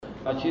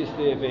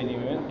Aceste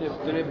evenimente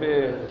trebuie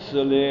să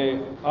le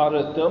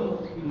arătăm,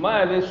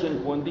 mai ales în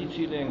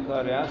condițiile în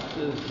care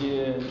astăzi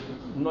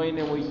noi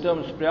ne uităm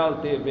spre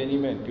alte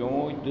evenimente. Eu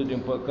mă uit,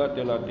 din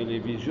păcate, la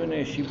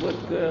televiziune și văd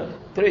că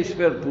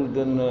 3/4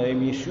 din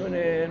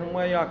emisiune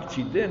numai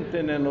accidente,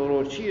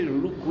 nenorociri,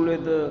 lucrurile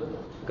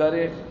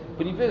care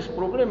privesc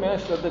probleme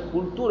astea de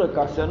cultură,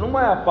 ca să nu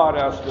mai apare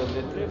astfel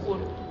de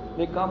treburi,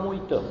 le cam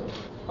uităm.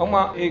 Acum,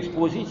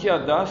 expoziția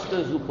de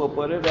astăzi, după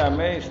părerea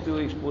mea, este o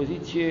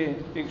expoziție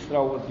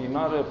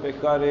extraordinară pe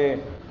care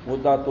o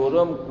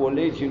datorăm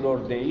colegilor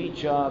de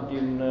aici,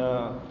 din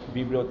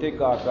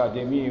Biblioteca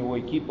Academiei, o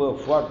echipă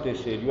foarte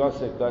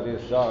serioasă care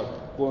s-a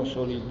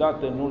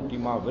consolidat în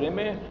ultima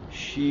vreme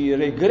și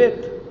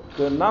regret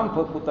că n-am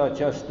făcut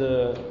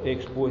această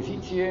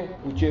expoziție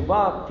cu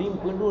ceva timp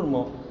în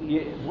urmă. E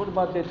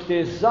vorba de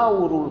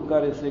tezaurul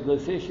care se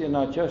găsește în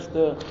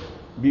această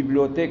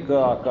Bibliotecă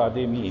a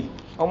Academiei.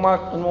 Acum,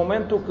 în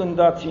momentul când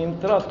ați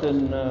intrat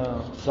în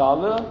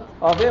sală,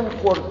 avem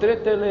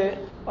portretele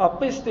a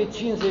peste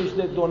 50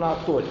 de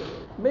donatori.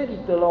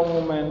 Merită la un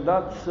moment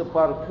dat să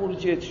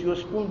parcurgeți, eu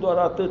spun doar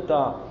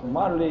atâta,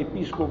 marele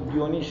episcop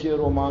Dionisie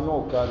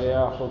Romano, care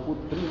a făcut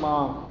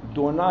prima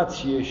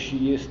donație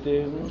și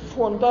este un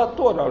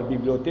fondator al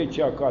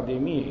Bibliotecii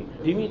Academiei,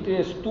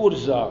 Dimitrie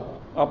Sturza,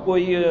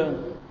 apoi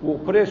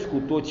Oprescu,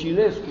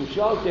 Tocilescu și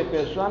alte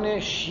persoane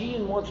și,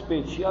 în mod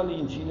special,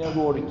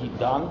 inginerul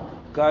Orghidan,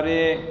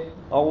 care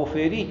a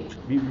oferit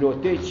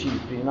bibliotecii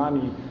prin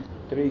anii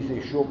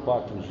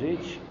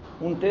 38-40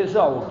 un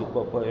tezaur,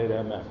 după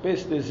părerea mea,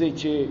 peste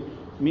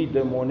 10.000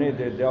 de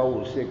monede de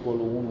aur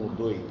secolul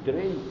 1, 2, 3,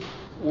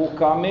 o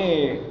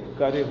camee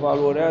care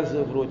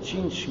valorează vreo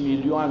 5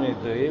 milioane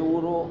de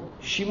euro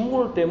și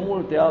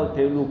multe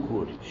alte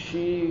lucruri.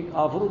 Și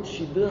a vrut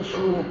și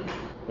dânsul,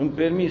 îmi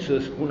permis să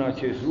spun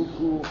acest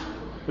lucru,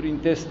 prin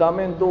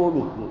testament două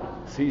lucruri: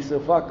 să-i se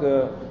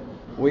facă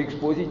o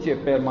expoziție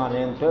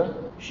permanentă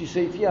și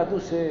să-i fie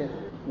aduse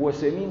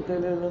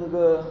osemintele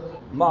lângă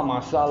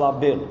mama sa la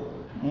Belu.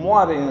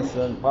 Moare însă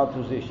în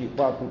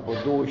 44, pe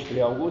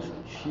 23 august,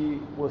 și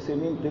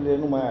osemintele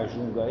nu mai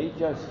ajung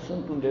aici,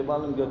 sunt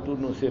undeva lângă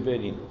Turnul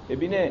Severin. E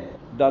bine,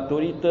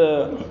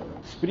 datorită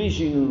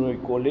sprijinului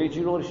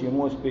colegilor și în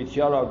mod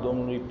special al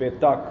domnului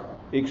Petac,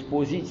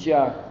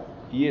 expoziția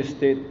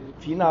este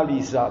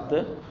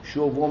finalizată și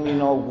o vom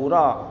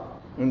inaugura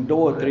în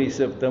 2-3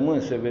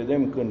 săptămâni, să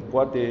vedem când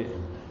poate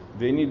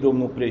veni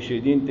domnul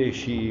președinte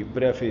și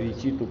prea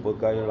fericitul pe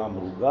care l-am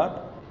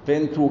rugat,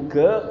 pentru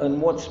că, în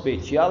mod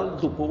special,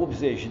 după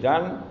 80 de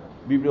ani,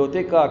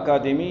 Biblioteca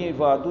Academiei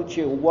va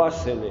aduce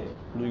oasele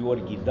lui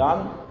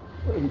Orghidan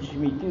în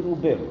cimitirul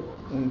Belu,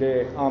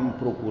 unde am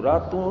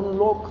procurat un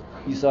loc,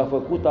 i s-a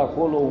făcut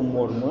acolo un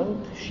mormânt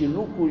și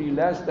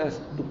lucrurile astea,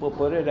 după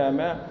părerea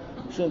mea,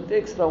 sunt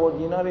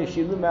extraordinare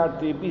și lumea ar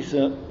trebui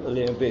să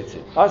le învețe.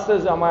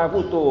 Astăzi am mai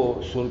avut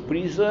o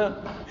surpriză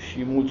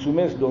și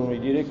mulțumesc domnului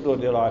director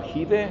de la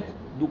arhive.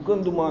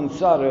 Ducându-mă în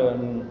țară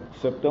în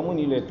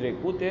săptămânile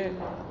trecute,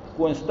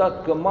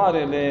 constat că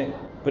marele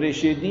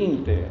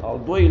președinte, al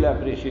doilea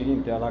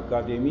președinte al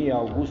Academiei,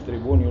 August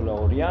Treboniu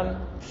Laurian,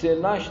 se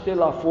naște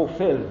la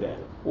Fofeldea,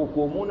 o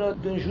comună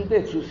din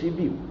județul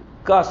Sibiu.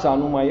 Casa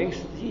nu mai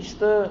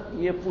există,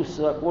 e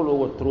pusă acolo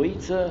o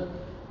troiță,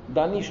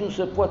 dar nici nu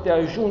se poate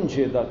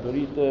ajunge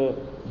datorită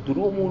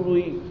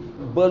drumului,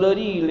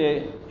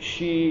 bălăriile,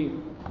 și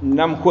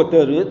ne-am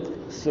hotărât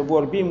să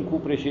vorbim cu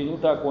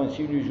președinta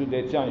Consiliului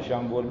Județean și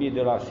am vorbit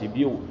de la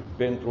Sibiu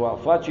pentru a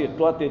face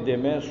toate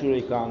demersurile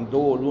ca în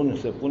 2 luni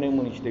să punem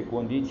în niște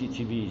condiții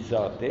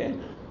civilizate.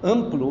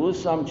 În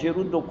plus, am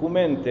cerut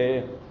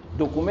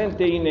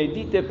documente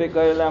inedite pe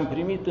care le-am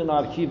primit în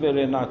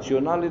arhivele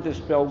naționale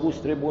despre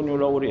August Treboniu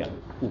Laurian,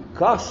 cu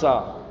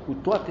casa, cu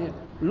toate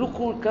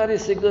lucruri care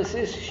se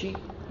găsesc și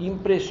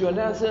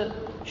impresionează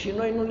și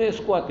noi nu le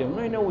scoatem.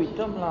 Noi ne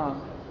uităm la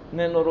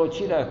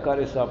nenorocirea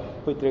care s-a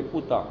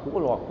petrecut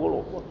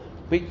acolo.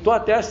 Păi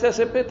toate astea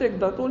se petrec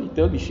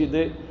datorită și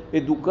de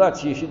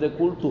educație și de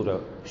cultură.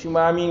 Și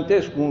mai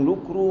amintesc un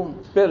lucru,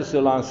 sper să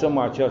lansăm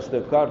această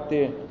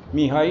carte,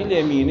 Mihail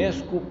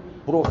Eminescu,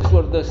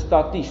 profesor de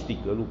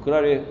statistică,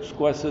 lucrare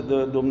scoasă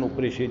de domnul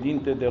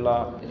președinte de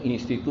la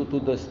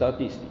Institutul de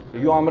Statistică.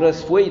 Eu am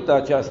răsfoit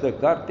această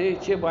carte, e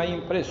ceva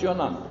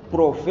impresionant.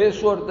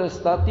 Profesor de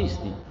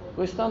statistică.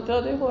 Ăsta,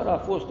 într-adevăr, a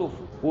fost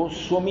o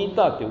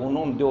somitate, un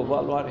om de o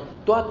valoare.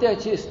 Toate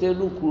aceste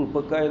lucruri pe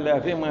care le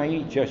avem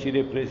aici și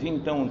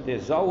reprezintă un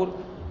tezaur,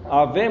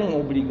 avem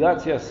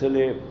obligația să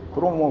le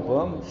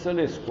promovăm, să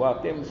le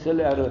scoatem, să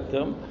le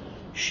arătăm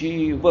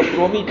și vă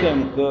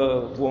promitem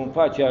că vom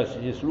face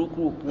acest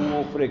lucru cu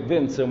o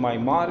frecvență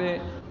mai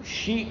mare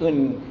și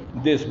în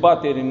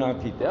dezbateri în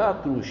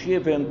anfiteatru și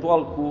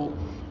eventual cu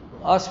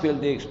astfel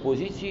de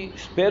expoziții,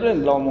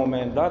 sperând la un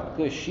moment dat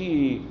că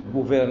și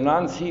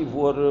guvernanții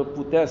vor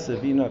putea să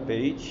vină pe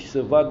aici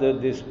să vadă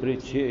despre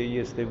ce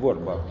este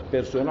vorba.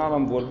 Personal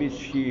am vorbit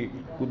și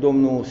cu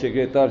domnul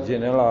secretar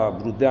general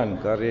Brudean,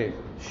 care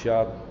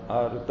și-a a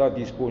arătat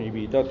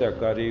disponibilitatea,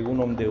 care e un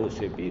om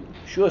deosebit,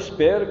 și eu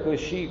sper că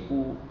și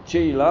cu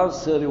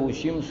ceilalți să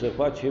reușim să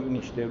facem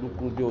niște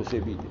lucruri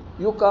deosebite.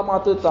 Eu cam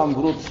atât am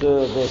vrut să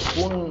vă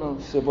spun,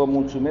 să vă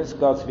mulțumesc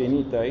că ați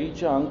venit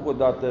aici, încă o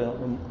dată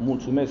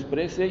mulțumesc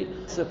presei,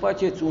 să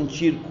faceți un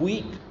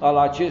circuit al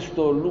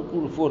acestor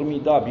lucruri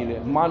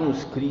formidabile,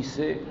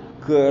 manuscrise,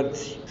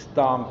 cărți,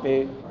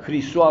 stampe,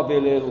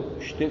 hrisoavele lui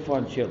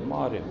Ștefan cel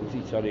Mare,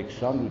 ziți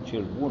Alexandru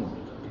cel Bun,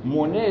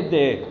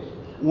 monede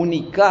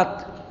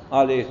unicat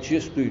ale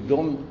acestui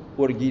domn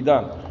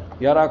Orghidan.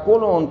 Iar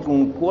acolo,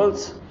 într-un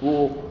colț,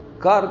 o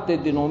carte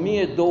din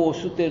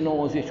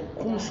 1290.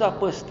 Cum s-a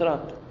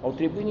păstrat? Au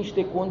trebuit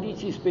niște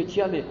condiții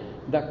speciale,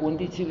 dar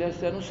condițiile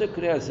astea nu se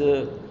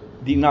creează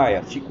din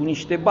aer, ci cu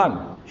niște bani.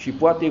 Și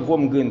poate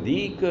vom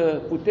gândi că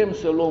putem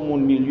să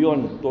luăm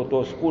 1.000.000, tot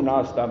o spun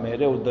asta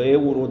mereu, de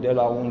euro de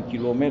la 1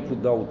 kilometru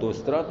de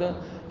autostradă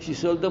și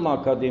să-l dăm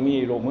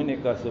Academiei Române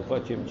ca să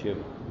facem ceva.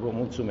 Vă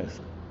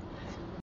mulțumesc!